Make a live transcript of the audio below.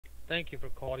Thank you for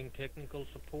calling technical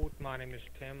support. My name is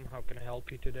Tim. How can I help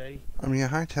you today? Yeah,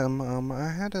 hi Tim. I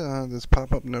had this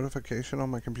pop-up notification on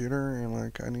my computer,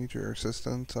 and I need your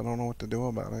assistance. I don't know what to do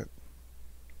about it.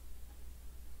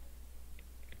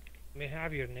 May I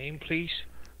have your name, please?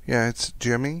 Yeah, it's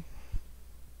Jimmy.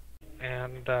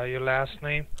 And your last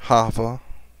name? Hoffa.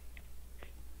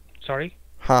 Sorry?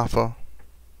 Hoffa.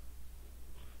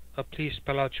 Please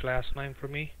spell out your last name for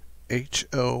me.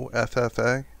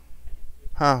 Hoffa.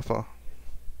 Hoffa.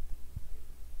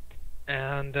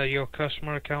 And your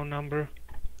customer account number?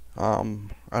 I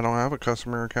don't have a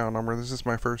customer account number. This is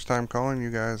my first time calling you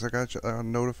guys. I got a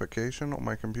notification on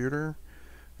my computer,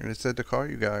 and it said to call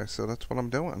you guys, so that's what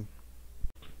I'm doing.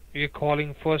 You're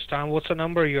calling first time. What's the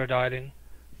number you're dialing?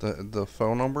 The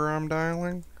phone number I'm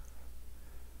dialing?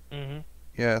 Mm-hmm.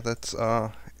 Yeah, that's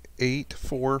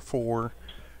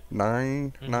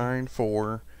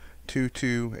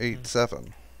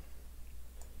 844-994-2287.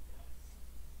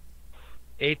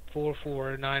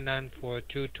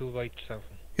 844-994-2287.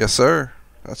 Yes, sir.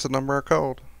 That's the number I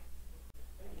called.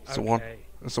 It's Okay. the one.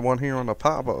 It's the one here on the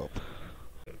pop-up.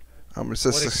 It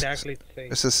says What exactly it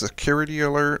it says security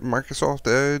alert, Microsoft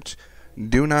Edge.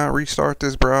 Do not restart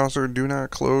this browser. Do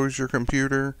not close your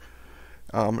computer.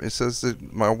 It says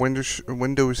that my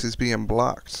Windows is being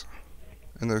blocked,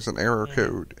 and there's an error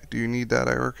code. Do you need that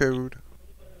error code?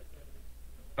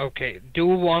 Okay. Do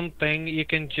one thing. You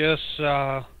can just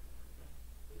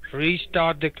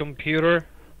restart the computer.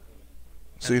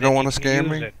 So you don't want to scam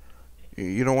me?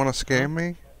 You don't want to scam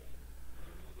me?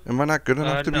 Am I not good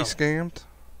enough to be scammed?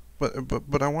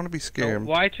 But I want to be scammed.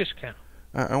 No, why to scam?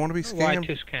 I want to be scammed. Why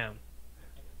to scam?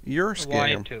 You're a scam.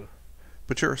 Why to?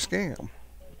 But you're a scam.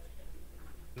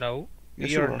 No,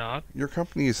 Yes, you're you are. not. Your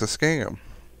company is a scam.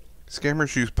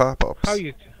 Scammers use pop-ups. How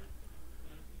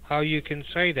you can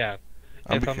say that?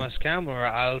 If I'm a scammer,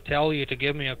 I'll tell you to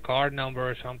give me a card number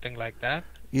or something like that.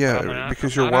 Yeah,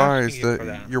 because you're wise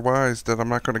that I'm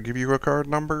not going to give you a card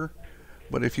number.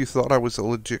 But if you thought I was a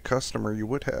legit customer, you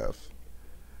would have.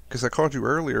 Because I called you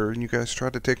earlier and you guys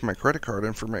tried to take my credit card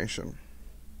information.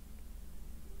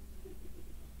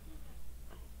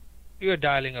 You're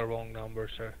dialing a wrong number,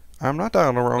 sir. I'm not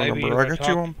dialing the wrong number. I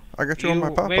got you on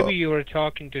my pop-up. Maybe you were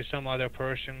talking to some other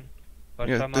person. Or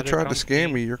yeah, some they other tried company. to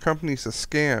scam me. Your company's a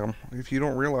scam. If you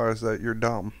don't realize that, you're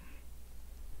dumb.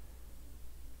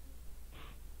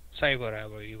 Say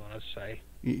whatever you want to say.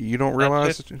 You don't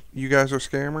realize that you guys are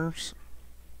scammers?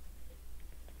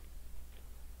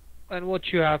 And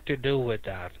what you have to do with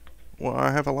that? Well,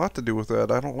 I have a lot to do with that.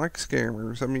 I don't like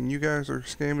scammers. I mean, you guys are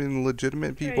scamming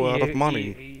legitimate people out of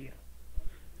money.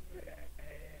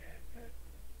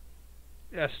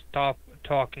 Just stop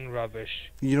talking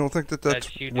rubbish. You don't think that that's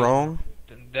wrong?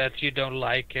 That you don't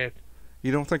like it.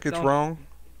 You don't think it's wrong?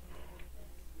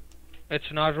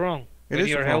 It's not wrong. It when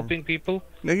is you're wrong. helping people.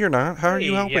 No, you're not. How are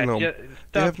you helping them?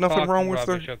 They have nothing wrong with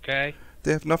rubbish, okay?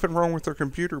 They have nothing wrong with their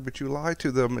computer, but you lie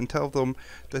to them and tell them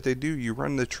that they do. You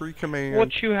run the tree command.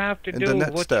 What you have to do?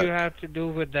 What you have to do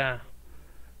with that?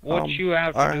 What you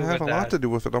have to do with that? I have a lot to do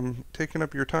with it. I'm taking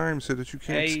up your time so that you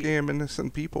can't scam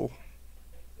innocent people.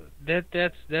 That's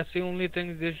the only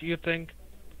thing that you think?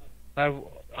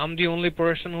 I'm the only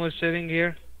person who is sitting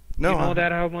here. No, you know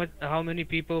that how many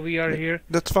people we are here?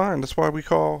 That's fine. That's why we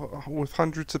call with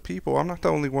hundreds of people. I'm not the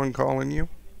only one calling you.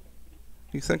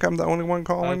 You think I'm the only one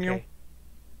calling you?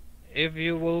 If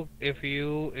you will be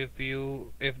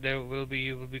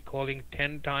calling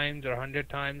 10 times or 100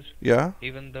 times. Yeah.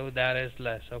 Even though that is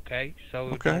less, okay?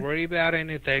 So don't worry about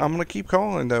anything. I'm gonna keep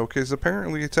calling though, because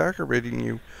apparently it's aggravating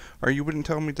you, or you wouldn't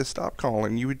tell me to stop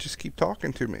calling. You would just keep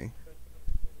talking to me.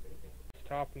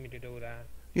 Stop me to do that.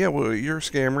 Yeah, well, you're a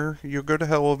scammer. You'll go to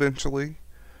hell eventually.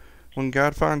 When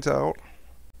God finds out,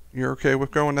 you're okay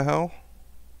with going to hell?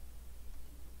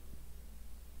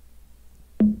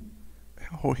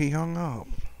 Oh, he hung up.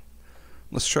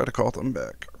 Let's try to call them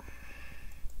back.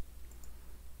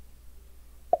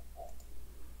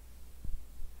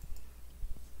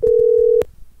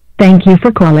 Thank you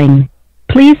for calling.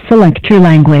 Please select your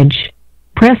language.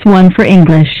 Press 1 for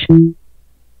English.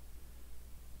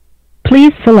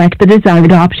 Please select the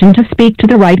desired option to speak to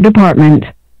the right department.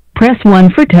 Press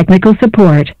 1 for technical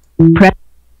support.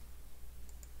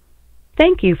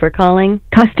 Thank you for calling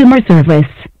customer service.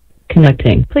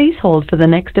 Connecting. Please hold for the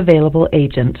next available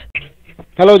agent.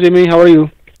 Hello, Jimmy. How are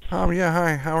you? Yeah,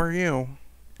 hi. How are you?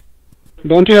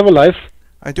 Don't you have a life?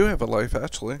 I do have a life,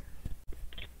 actually.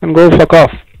 And go fuck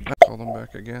off. I called him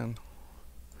back again.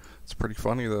 It's pretty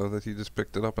funny, though, that he just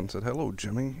picked it up and said, "Hello,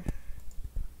 Jimmy."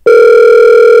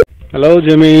 Hello,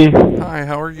 Jimmy. Hi,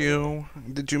 how are you?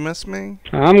 Did you miss me?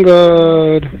 I'm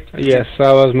good. Yes,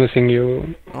 I was missing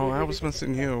you. Oh, I was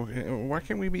missing you. Why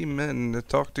can't we be men to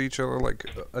talk to each other like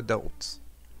adults?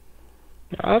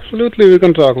 Absolutely, we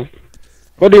can talk.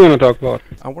 What do you want to talk about?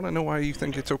 I want to know why you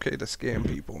think it's okay to scam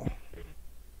people.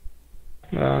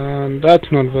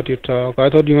 That's not what you talk. I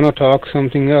thought you want to talk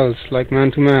something else, like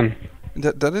man to man.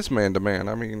 That is man to man.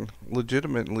 I mean,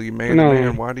 legitimately man No. to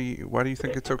man. Why do you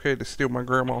think it's okay to steal my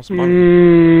grandma's money?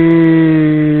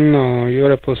 No,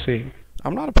 you're a pussy.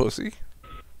 I'm not a pussy.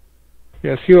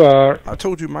 Yes, you are. I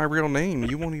told you my real name.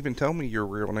 You won't even tell me your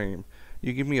real name.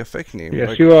 You give me a fake name. Yes,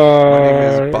 like, you are. My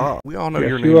name is Bob. We all know Yes,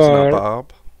 your you name's are. not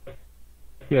Bob.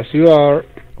 Yes, you are.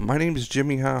 My name is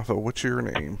Jimmy Hoffa. What's your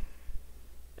name?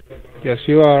 Yes,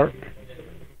 you are.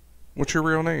 What's your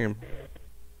real name?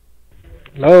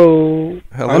 Hello.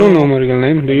 Hello? I don't know my real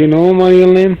name. Do you know my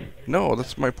real name? No,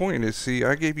 that's my point. Is see,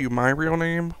 I gave you my real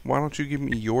name. Why don't you give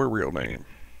me your real name?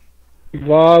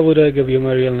 Why would I give you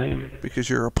my real name? Because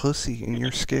you're a pussy and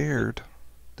you're scared.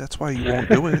 That's why you won't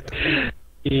do it.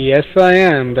 Yes, I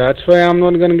am. That's why I'm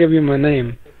not gonna give you my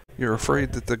name. You're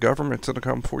afraid that the government's gonna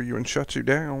come for you and shut you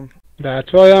down.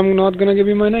 That's why I'm not gonna give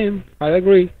you my name. I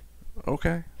agree.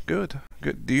 Okay, good.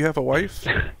 Good. Do you have a wife?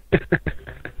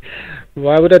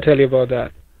 Why would I tell you about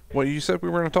that? Well, you said we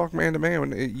were going to talk man to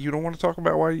man. You don't want to talk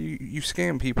about why you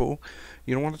scam people.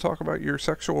 You don't want to talk about your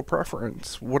sexual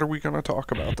preference. What are we going to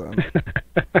talk about then?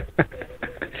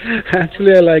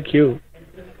 Actually, I like you.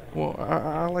 Well,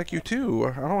 I like you too.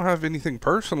 I don't have anything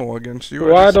personal against you.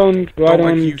 Why don't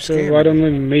like you scamming.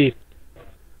 we meet?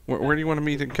 Where do you want to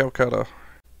meet in Calcutta?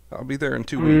 I'll be there in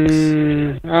 2 weeks.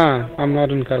 I'm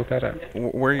not in Calcutta.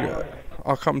 Where are you at?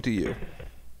 I'll come to you.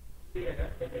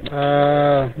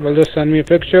 Well, just send me a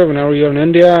picture whenever you're in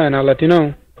India, and I'll let you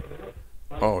know.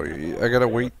 Oh, I gotta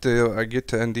wait till I get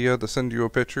to India to send you a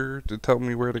picture to tell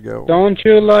me where to go. Don't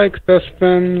you like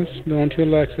suspense? Don't you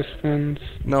like suspense?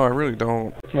 No, I really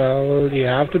don't. Well, you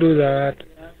have to do that.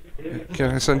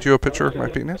 Can I send you a picture of my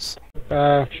penis?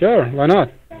 Sure, why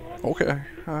not? Okay.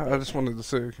 I just wanted to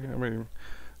say, I mean,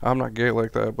 I'm not gay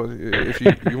like that, but if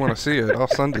you want to see it, I'll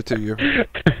send it to you.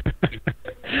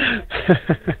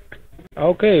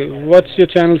 Okay, what's your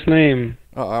channel's name?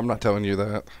 I'm not telling you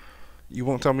that. You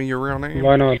won't tell me your real name?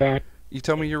 Why not? You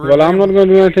tell me your real name? Well, I'm not going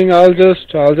to do anything. I'll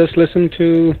just listen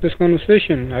to this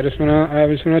conversation. I just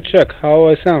wanna check how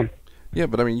I sound. Yeah,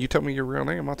 but I mean, you tell me your real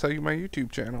name, I'll tell you my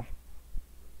YouTube channel.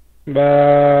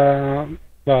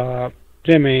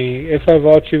 Jimmy, if I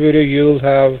watch your video, you'll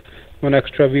have one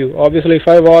extra view. Obviously, if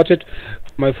I watch it,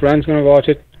 my friend's gonna watch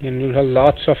it, and you'll have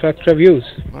lots of extra views.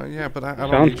 Yeah, but I don't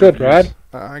Sounds need good, your right? views.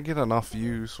 I get enough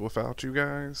views without you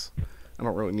guys. I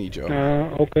don't really need you.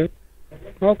 Okay.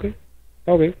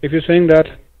 If you're saying that.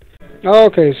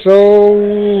 Okay, so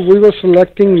we were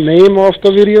selecting name of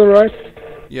the video, right?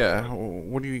 Yeah.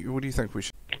 What do you think we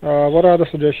should? What are the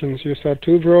suggestions? You said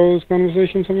two bros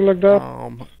conversation, something like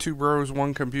that? Two bros,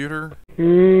 one computer.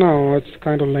 No, it's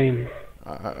kind of lame.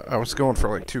 I was going for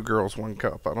like two girls, one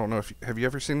cup. I don't know if have you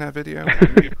ever seen that video?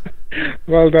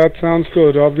 Well, that sounds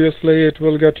good. Obviously, it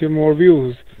will get you more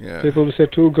views. Yeah. People will say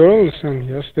two girls, and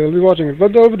yes, they'll be watching it.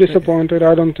 But they'll be disappointed.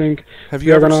 I don't think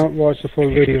they're going to watch the full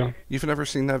video. You've never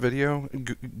seen that video?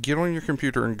 Get on your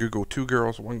computer and Google two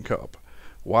girls, one cup.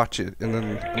 Watch it, and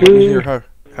then let me hear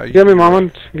how you... Give me a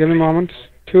moment.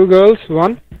 Two girls,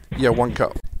 one? Yeah, one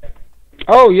cup.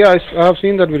 Oh, yeah, I have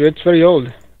seen that video. It's very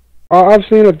old. I've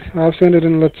seen it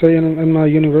in, let's say, in my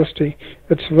university.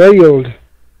 It's very old.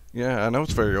 Yeah, I know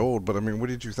it's very old, but I mean, what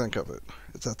did you think of it?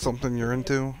 Is that something you're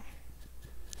into?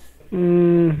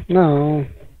 No,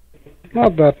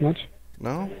 not that much.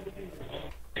 No?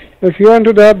 If you're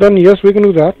into that, then yes, we can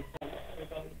do that.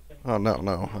 Oh,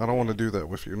 no, I don't want to do that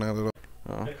with you, not at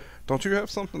all. Don't you have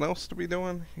something else to be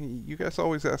doing? You guys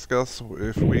always ask us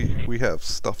if we have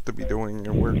stuff to be doing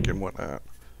and work and whatnot.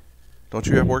 Don't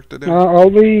you have work to do? I'll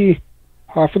be,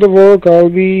 after the work, I'll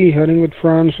be heading with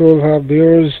friends. We'll have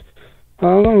beers.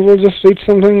 We'll just eat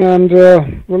something and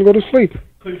we'll go to sleep.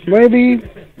 Maybe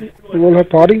we'll have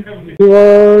party. You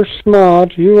are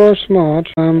smart.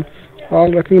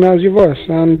 I'll recognize your voice.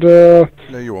 And no,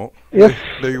 you won't. Yes.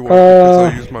 No, you won't. Because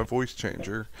I'll use my voice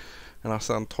changer, and I'll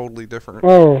sound totally different.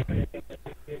 Oh.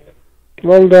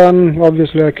 Well then,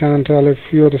 obviously I can't tell if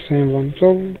you're the same one.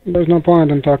 So there's no point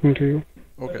in talking to you.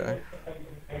 Okay.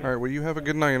 All right. Well, you have a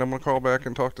good night. I'm gonna call back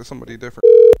and talk to somebody different.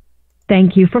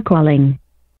 Thank you for calling.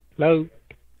 Hello.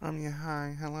 Yeah,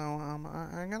 hi, hello.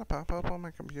 I got a pop-up on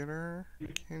my computer.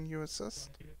 Can you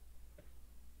assist?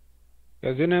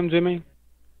 Is your name Jimmy?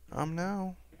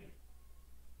 No.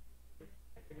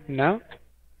 No?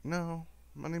 No.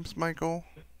 My name's Michael.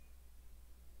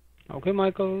 Okay,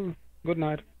 Michael. Good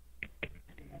night.